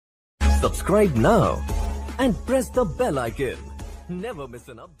Subscribe now and press the bell icon. Never miss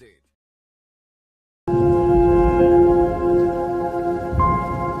an update.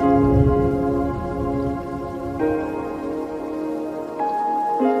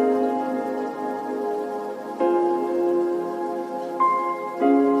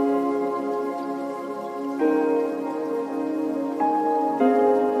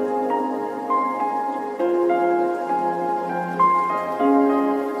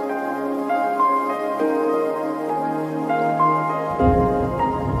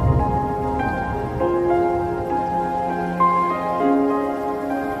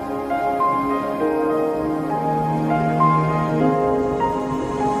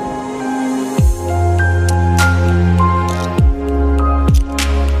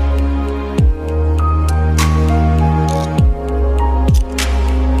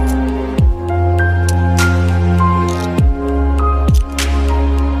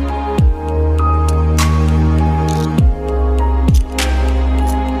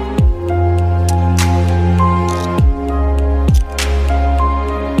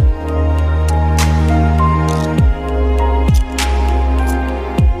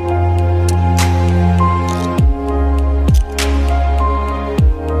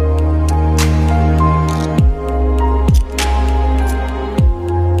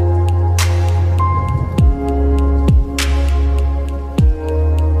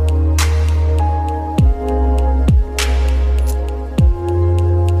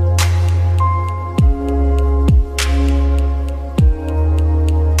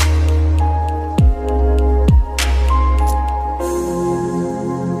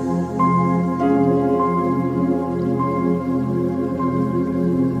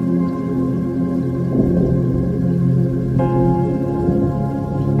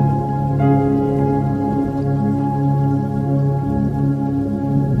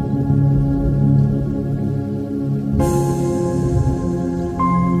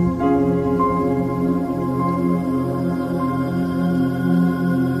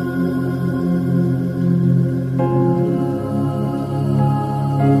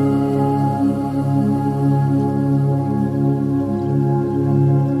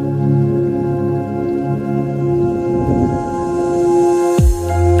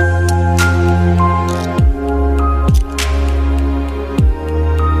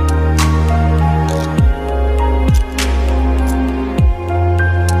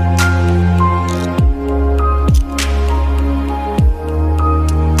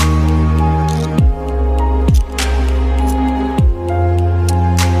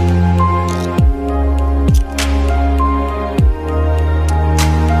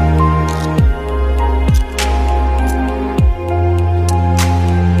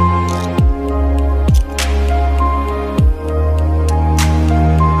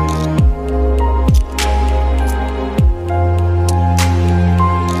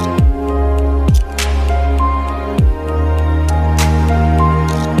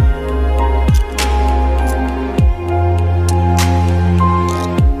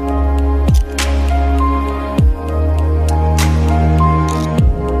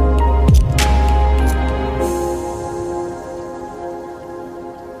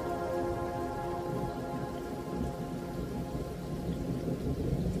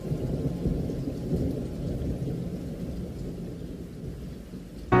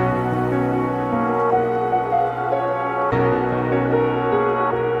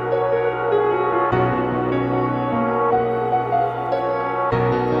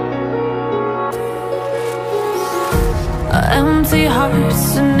 Empty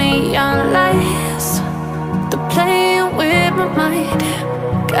hearts and neon lights, they're playing with my mind.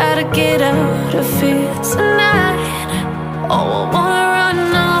 Gotta get out of here tonight. Oh, I wanna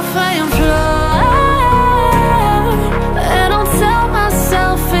run off and fly, and I'll tell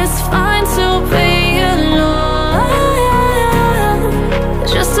myself it's fine to be alone,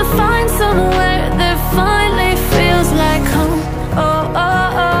 just to find somewhere that finally feels like home. Oh,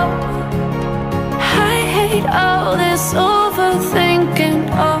 oh, oh. I hate all this overthinking.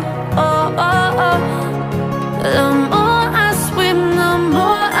 Oh, oh, oh, oh. The more I swim, the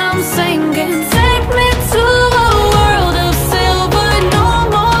more I'm sinking. Take me to a world of silver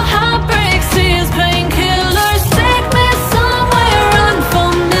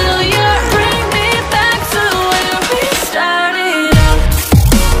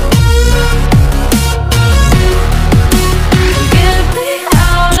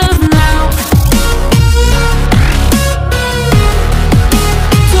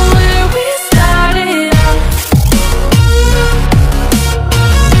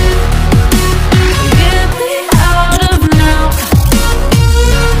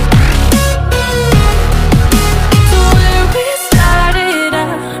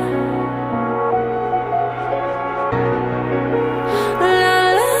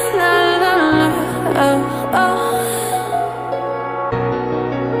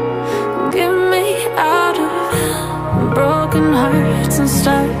and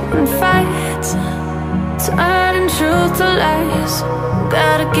starting fights, turning truth to lies.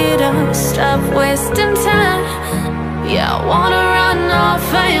 Gotta get up, stop wasting time. Yeah, I wanna run off